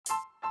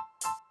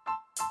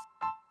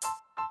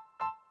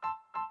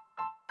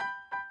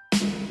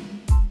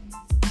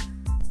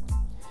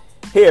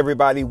Hey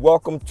everybody,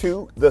 welcome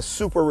to the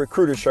Super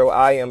Recruiter Show.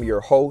 I am your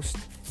host,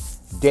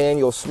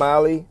 Daniel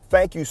Smiley.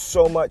 Thank you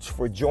so much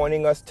for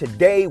joining us.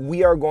 Today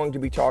we are going to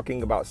be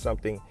talking about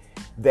something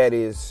that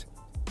is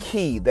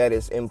key, that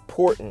is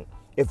important.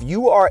 If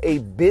you are a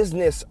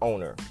business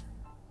owner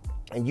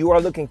and you are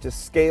looking to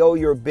scale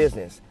your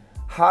business,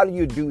 how do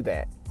you do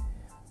that?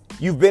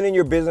 You've been in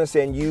your business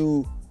and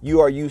you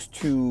are used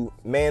to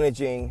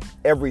managing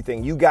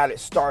everything. You got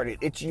it started.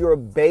 It's your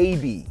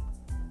baby.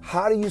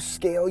 How do you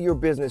scale your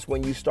business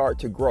when you start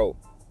to grow?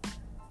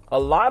 A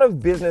lot of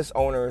business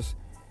owners,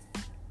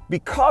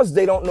 because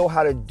they don't know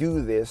how to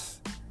do this,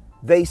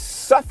 they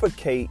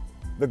suffocate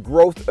the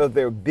growth of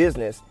their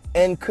business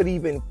and could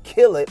even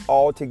kill it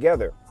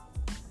altogether.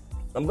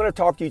 I'm going to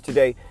talk to you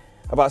today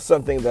about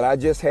something that I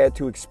just had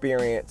to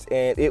experience,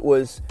 and it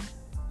was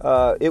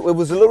a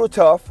little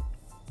tough,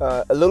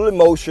 a little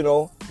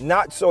emotional,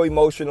 not so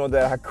emotional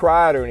that I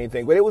cried or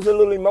anything, but it was a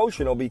little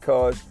emotional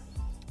because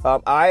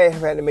I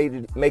have had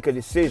to make a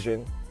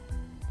decision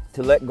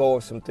to let go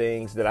of some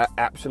things that I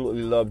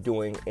absolutely love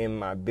doing in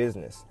my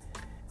business.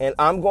 And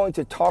I'm going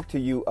to talk to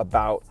you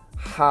about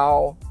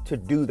how to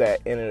do that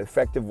in an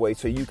effective way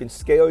so you can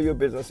scale your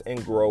business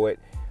and grow it,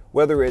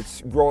 whether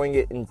it's growing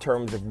it in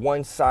terms of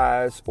one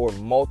size or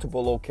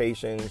multiple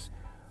locations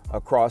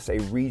across a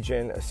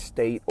region, a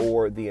state,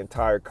 or the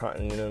entire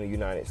continental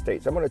United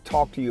States. I'm going to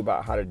talk to you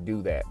about how to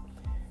do that.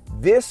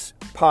 This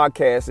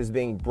podcast is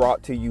being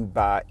brought to you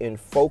by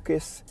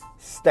Infocus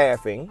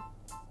Staffing,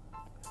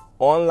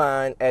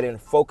 online at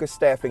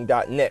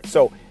infocusstaffing.net.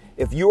 So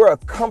if you're a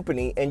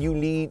company and you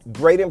need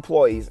great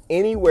employees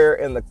anywhere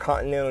in the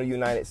continental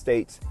United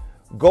States,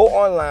 go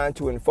online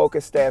to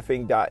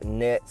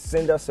infocusstaffing.net,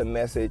 send us a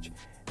message,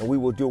 and we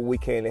will do what we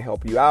can to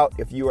help you out.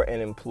 If you are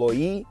an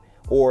employee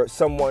or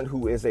someone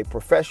who is a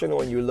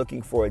professional and you're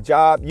looking for a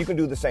job, you can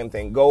do the same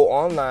thing. Go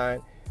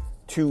online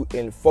to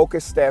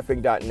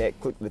infocusstaffing.net,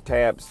 click the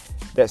tabs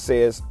that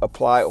says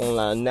apply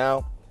online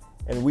now,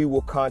 and we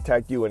will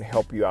contact you and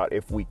help you out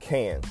if we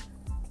can.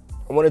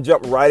 I want to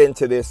jump right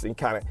into this and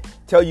kind of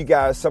tell you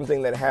guys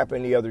something that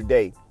happened the other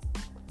day.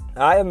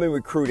 I have been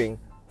recruiting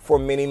for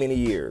many, many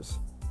years,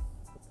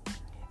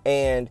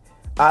 and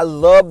I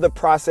love the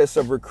process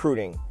of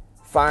recruiting,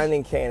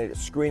 finding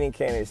candidates, screening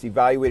candidates,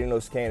 evaluating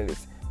those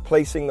candidates,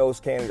 placing those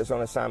candidates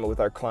on assignment with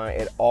our client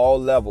at all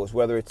levels,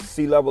 whether it's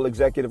C-level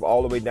executive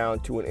all the way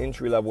down to an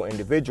entry-level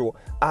individual.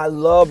 I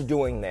love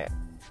doing that.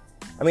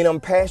 I mean,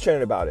 I'm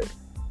passionate about it.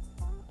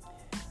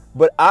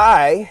 But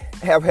I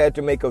have had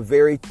to make a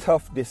very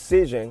tough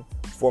decision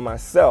for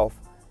myself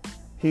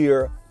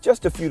here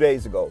just a few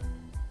days ago.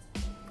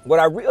 What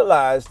I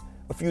realized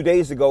a few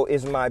days ago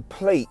is my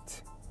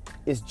plate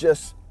is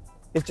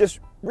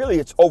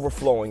it's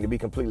overflowing, to be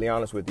completely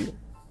honest with you.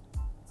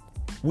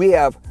 We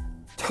have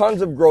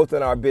tons of growth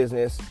in our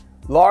business,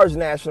 large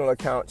national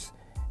accounts,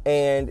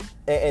 and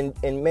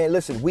man,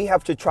 listen, we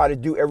have to try to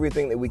do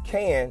everything that we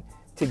can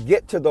to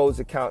get to those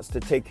accounts to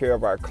take care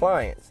of our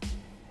clients.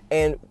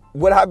 And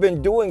what I've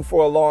been doing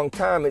for a long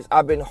time is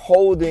I've been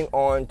holding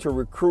on to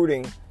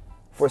recruiting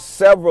for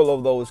several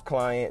of those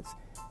clients,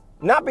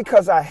 not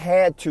because I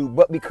had to,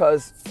 but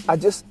because I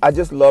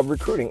just love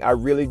recruiting. I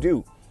really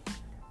do.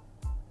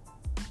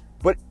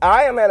 But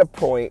I am at a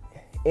point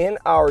in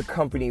our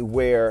company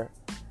where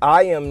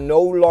I am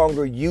no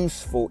longer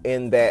useful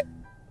in that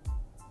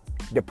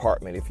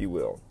department, if you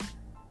will.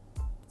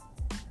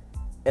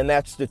 And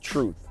that's the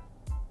truth.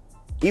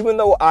 Even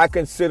though I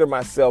consider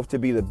myself to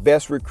be the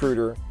best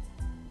recruiter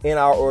in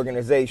our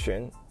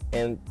organization,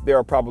 and there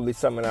are probably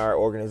some in our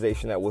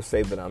organization that will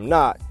say that I'm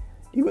not,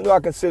 even though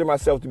I consider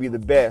myself to be the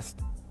best,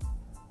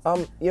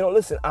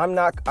 listen, I'm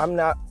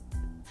not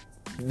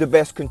the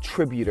best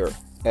contributor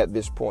at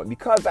this point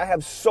because I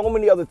have so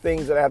many other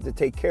things that I have to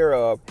take care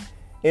of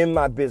in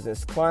my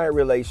business: client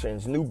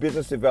relations, new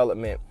business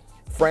development,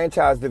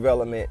 franchise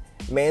development,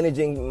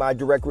 managing my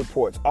direct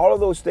reports, all of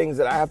those things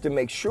that I have to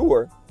make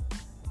sure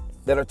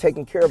that are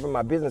taken care of in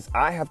my business.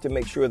 I have to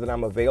make sure that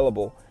I'm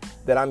available,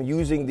 that I'm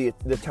using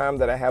the time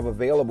that I have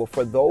available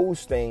for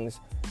those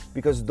things,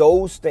 because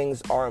those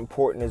things are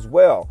important as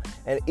well.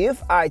 And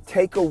if I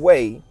take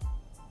away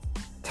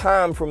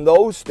time from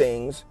those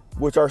things,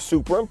 which are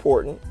super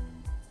important,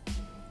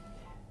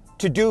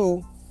 to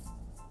do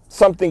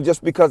something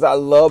just because I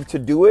love to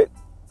do it,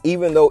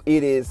 even though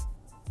it is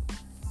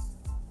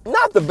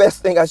not the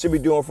best thing I should be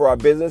doing for our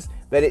business,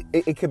 that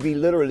it could be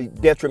literally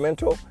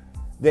detrimental,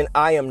 then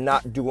I am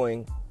not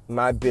doing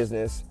my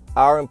business,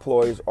 our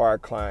employees, or our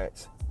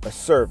clients a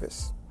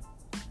service.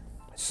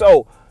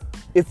 So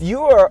if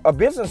you are a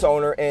business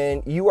owner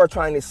and you are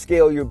trying to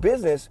scale your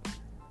business,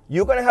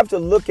 you're going to have to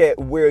look at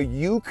where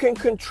you can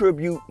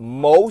contribute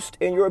most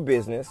in your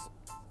business,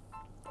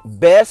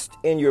 best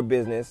in your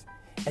business,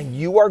 and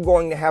you are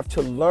going to have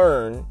to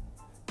learn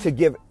to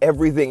give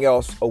everything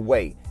else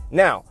away.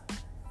 Now,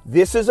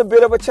 this is a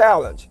bit of a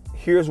challenge.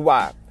 Here's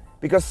why.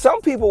 Because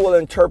some people will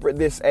interpret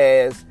this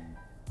as,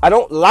 I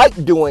don't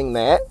like doing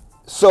that,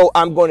 so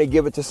I'm going to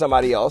give it to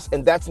somebody else.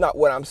 And that's not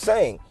what I'm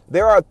saying.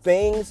 There are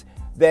things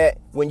that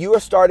when you are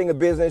starting a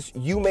business,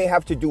 you may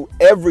have to do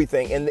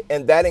everything.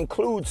 And that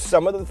includes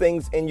some of the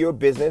things in your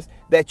business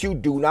that you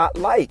do not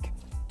like.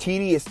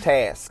 Tedious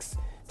tasks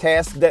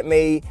that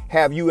may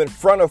have you in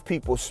front of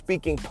people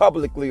speaking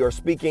publicly or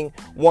speaking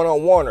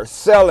one-on-one or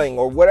selling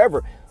or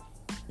whatever.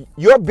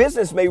 Your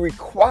business may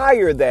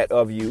require that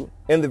of you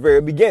in the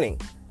very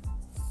beginning.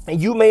 And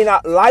you may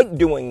not like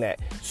doing that.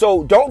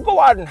 So don't go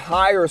out and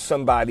hire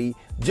somebody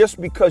just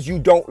because you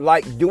don't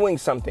like doing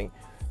something.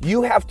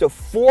 You have to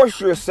force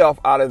yourself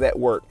out of that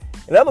work.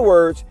 In other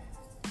words,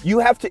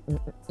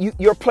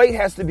 your plate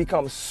has to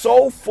become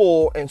so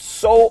full and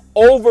so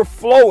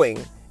overflowing,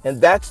 and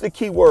that's the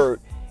key word.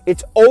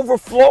 It's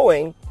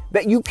overflowing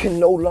that you can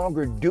no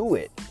longer do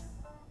it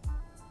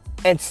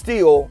and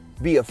still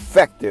be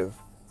effective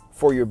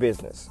for your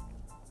business.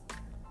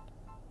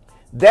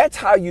 That's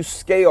how you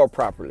scale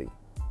properly.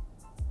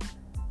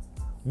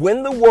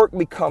 When the work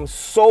becomes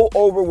so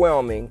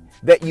overwhelming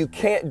that you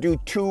can't do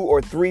 2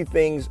 or 3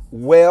 things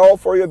well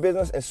for your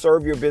business and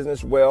serve your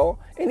business well,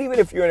 and even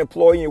if you're an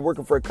employee and you're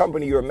working for a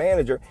company, you're a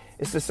manager,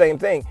 it's the same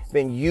thing,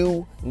 then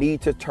you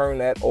need to turn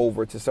that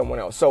over to someone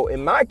else. So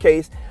in my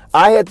case,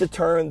 I had to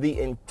turn the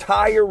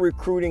entire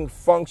recruiting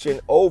function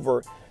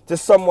over to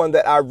someone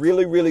that I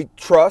really, really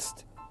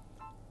trust,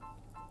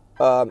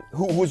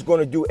 who's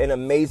going to do an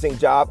amazing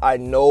job. I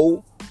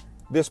know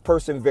this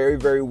person very,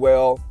 very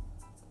well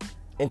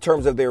in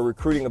terms of their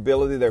recruiting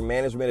ability, their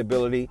management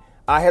ability.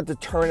 I had to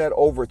turn that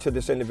over to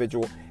this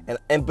individual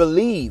and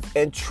believe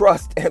and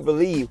trust and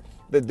believe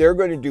that they're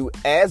going to do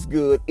as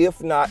good,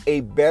 if not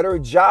a better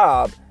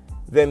job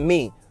than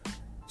me,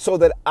 so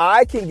that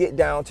I can get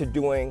down to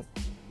doing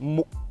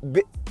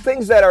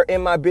things that are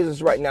in my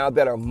business right now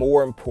that are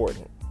more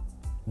important.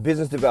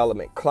 Business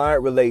development,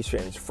 client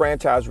relations,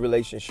 franchise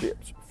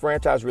relationships,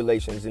 franchise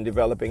relations, and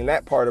developing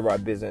that part of our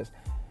business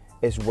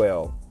as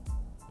well.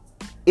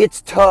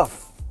 It's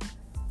tough.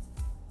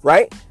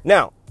 Right?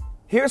 Now,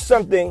 here's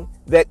something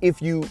that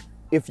if you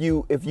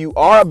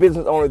are a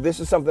business owner, this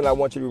is something I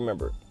want you to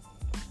remember.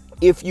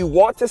 If you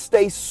want to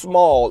stay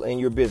small in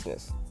your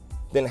business,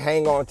 then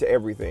hang on to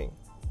everything.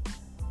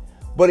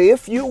 But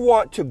if you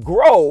want to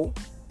grow,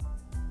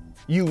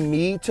 you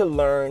need to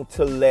learn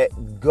to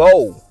let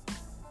go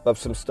of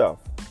some stuff.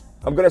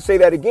 I'm going to say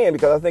that again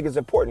because I think it's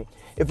important.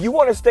 If you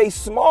want to stay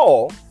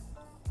small,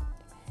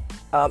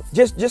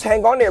 just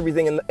hang on to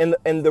everything.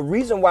 And the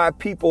reason why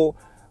people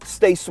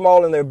stay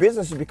small in their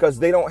business is because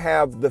they don't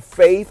have the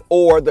faith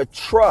or the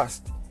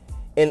trust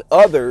in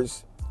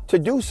others to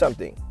do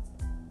something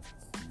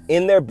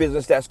in their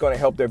business that's going to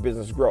help their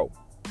business grow.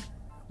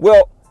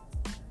 Well,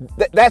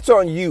 that's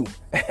on you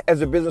as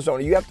a business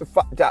owner. You have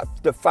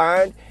to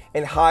find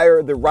and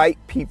hire the right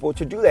people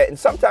to do that. And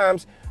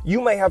sometimes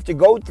you may have to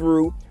go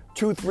through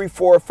 2, 3,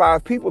 4, or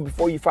 5 people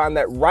before you find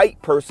that right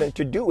person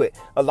to do it.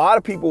 A lot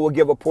of people will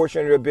give a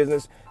portion of their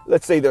business,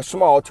 let's say they're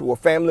small, to a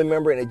family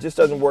member and it just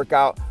doesn't work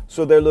out,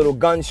 so they're a little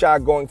gun shy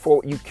going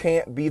forward. You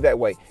can't be that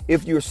way.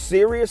 If you're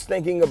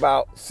seriously thinking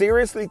about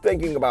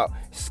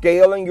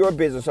scaling your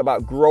business,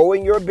 about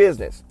growing your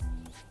business,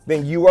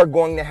 then you are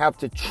going to have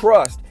to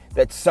trust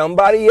that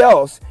somebody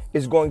else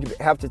is going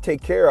to have to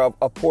take care of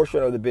a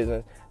portion of the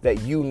business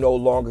that you no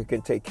longer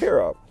can take care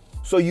of.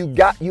 So you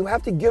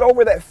have to get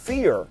over that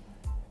fear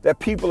that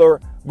people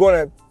are going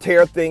to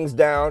tear things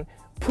down.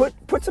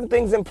 Put some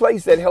things in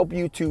place that help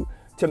you to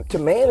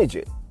manage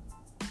it.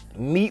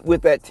 Meet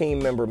with that team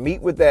member,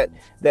 meet with that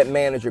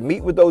manager,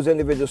 meet with those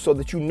individuals so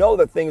that you know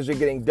that things are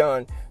getting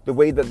done the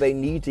way that they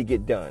need to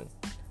get done.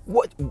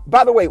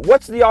 By the way,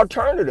 what's the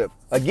alternative?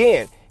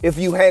 Again, if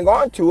you hang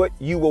on to it,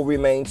 you will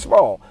remain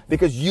small,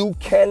 because you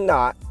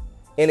cannot,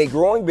 in a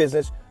growing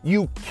business,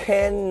 you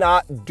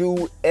cannot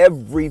do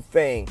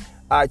everything.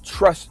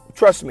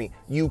 Trust me,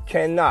 you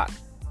cannot.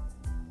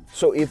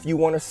 So if you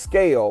want to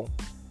scale,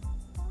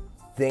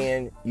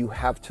 then you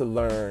have to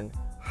learn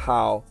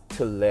how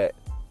to let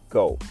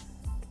go.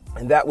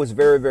 And that was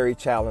very, very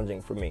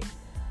challenging for me.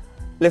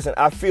 Listen,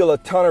 I feel a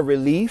ton of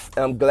relief.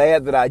 I'm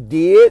glad that I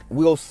did.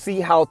 We'll see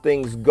how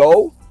things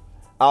go.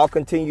 I'll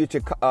continue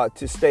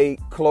to stay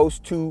close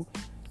to,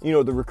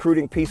 the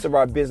recruiting piece of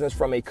our business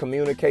from a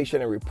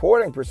communication and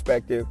reporting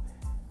perspective.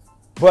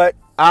 But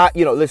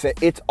listen,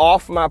 it's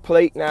off my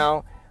plate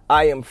now.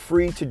 I am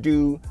free to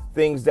do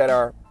things that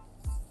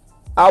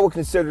I would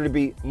consider to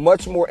be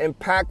much more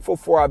impactful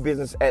for our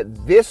business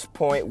at this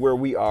point where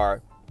we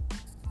are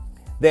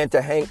than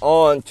to hang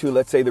on to,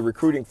 let's say, the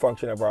recruiting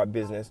function of our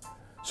business.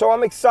 So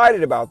I'm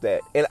excited about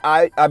that. And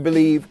I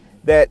believe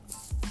that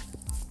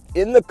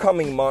in the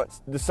coming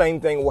months, the same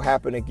thing will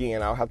happen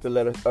again. I'll have to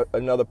let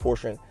another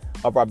portion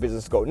of our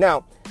business go.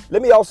 Now,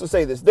 let me also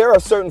say this. There are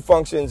certain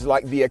functions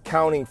like the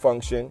accounting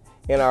function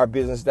in our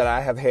business that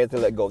I have had to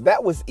let go.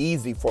 That was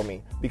easy for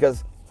me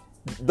because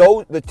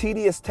the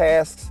tedious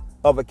tasks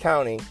of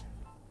accounting,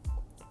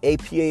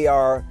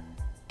 APAR,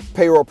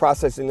 payroll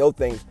processing, those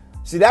things.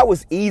 See, that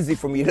was easy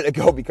for me to let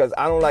go because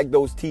I don't like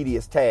those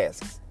tedious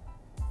tasks.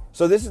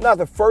 So this is not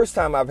the first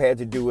time I've had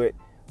to do it,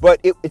 but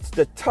it's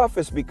the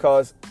toughest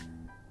because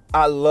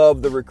I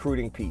love the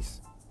recruiting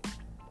piece.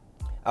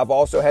 I've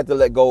also had to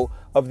let go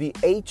of the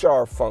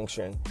HR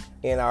function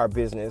in our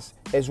business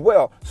as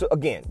well. So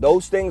again,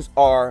 those things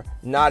are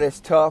not as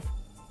tough.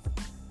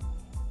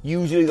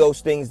 Usually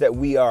those things that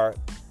we are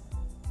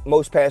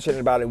most passionate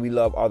about and we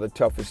love are the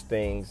toughest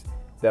things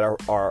that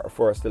are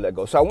for us to let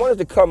go. So I wanted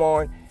to come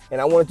on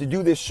and I wanted to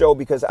do this show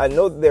because I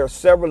know that there are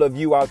several of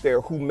you out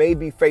there who may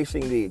be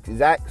facing the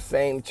exact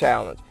same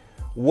challenge.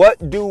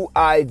 What do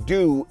I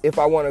do if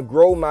I want to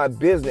grow my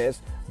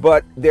business,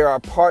 but there are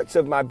parts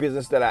of my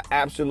business that I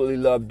absolutely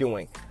love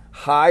doing?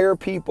 Hire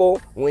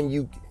people when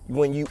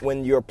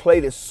your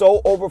plate is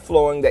so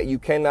overflowing that you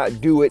cannot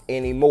do it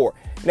anymore.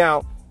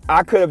 Now,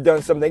 I could have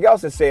done something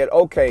else and said,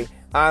 okay,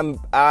 I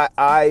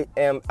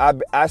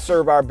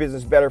serve our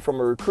business better from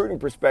a recruiting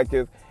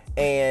perspective,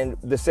 and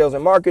the sales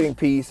and marketing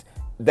piece,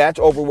 that's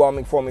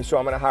overwhelming for me, so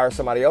I'm going to hire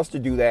somebody else to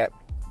do that.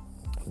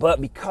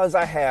 But because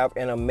I have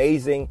an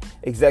amazing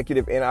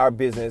executive in our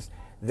business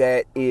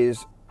that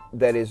is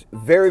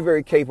very,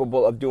 very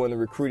capable of doing the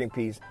recruiting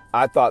piece,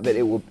 I thought that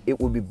it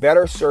would be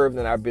better served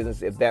in our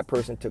business if that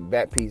person took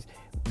that piece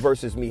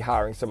versus me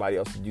hiring somebody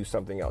else to do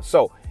something else.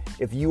 So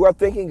if you are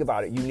thinking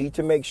about it, you need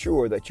to make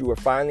sure that you are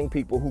finding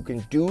people who can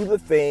do the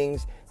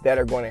things that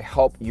are going to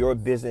help your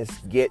business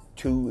get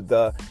to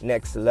the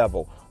next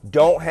level.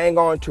 Don't hang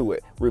on to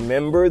it.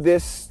 Remember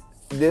this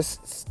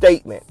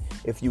statement.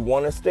 If you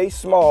want to stay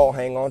small,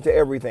 hang on to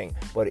everything.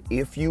 But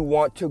if you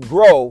want to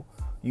grow,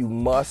 you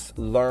must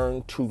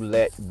learn to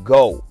let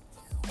go.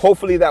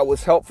 Hopefully that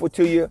was helpful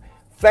to you.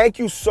 Thank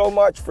you so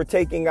much for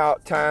taking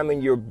out time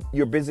in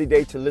your busy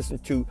day to listen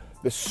to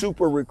the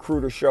Super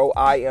Recruiter Show.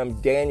 I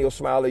am Daniel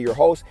Smiley, your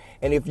host.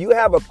 And if you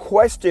have a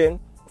question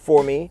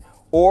for me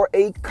or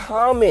a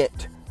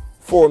comment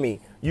for me,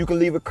 you can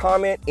leave a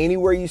comment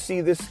anywhere you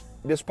see this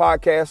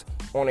podcast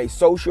on a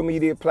social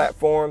media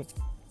platform.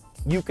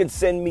 You can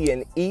send me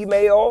an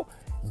email,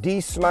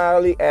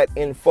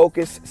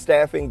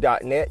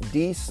 dsmiley@infocusstaffing.net,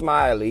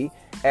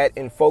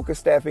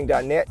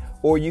 dsmiley@infocusstaffing.net,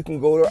 or you can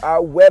go to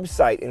our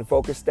website,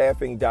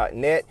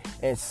 infocusstaffing.net,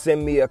 and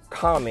send me a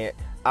comment.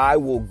 I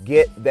will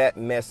get that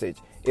message.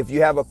 If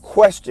you have a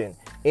question,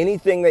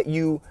 anything that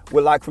you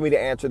would like for me to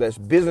answer that's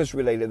business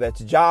related, that's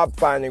job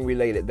finding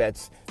related,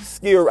 that's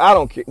skill, I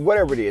don't care,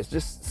 whatever it is,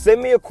 just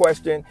send me a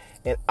question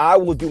and I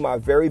will do my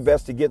very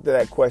best to get to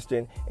that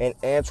question and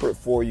answer it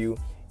for you.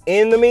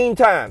 In the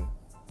meantime,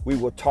 we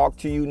will talk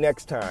to you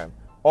next time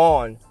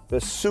on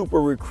the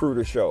Super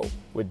Recruiter Show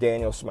with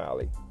Daniel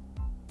Smiley.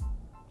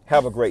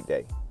 Have a great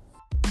day.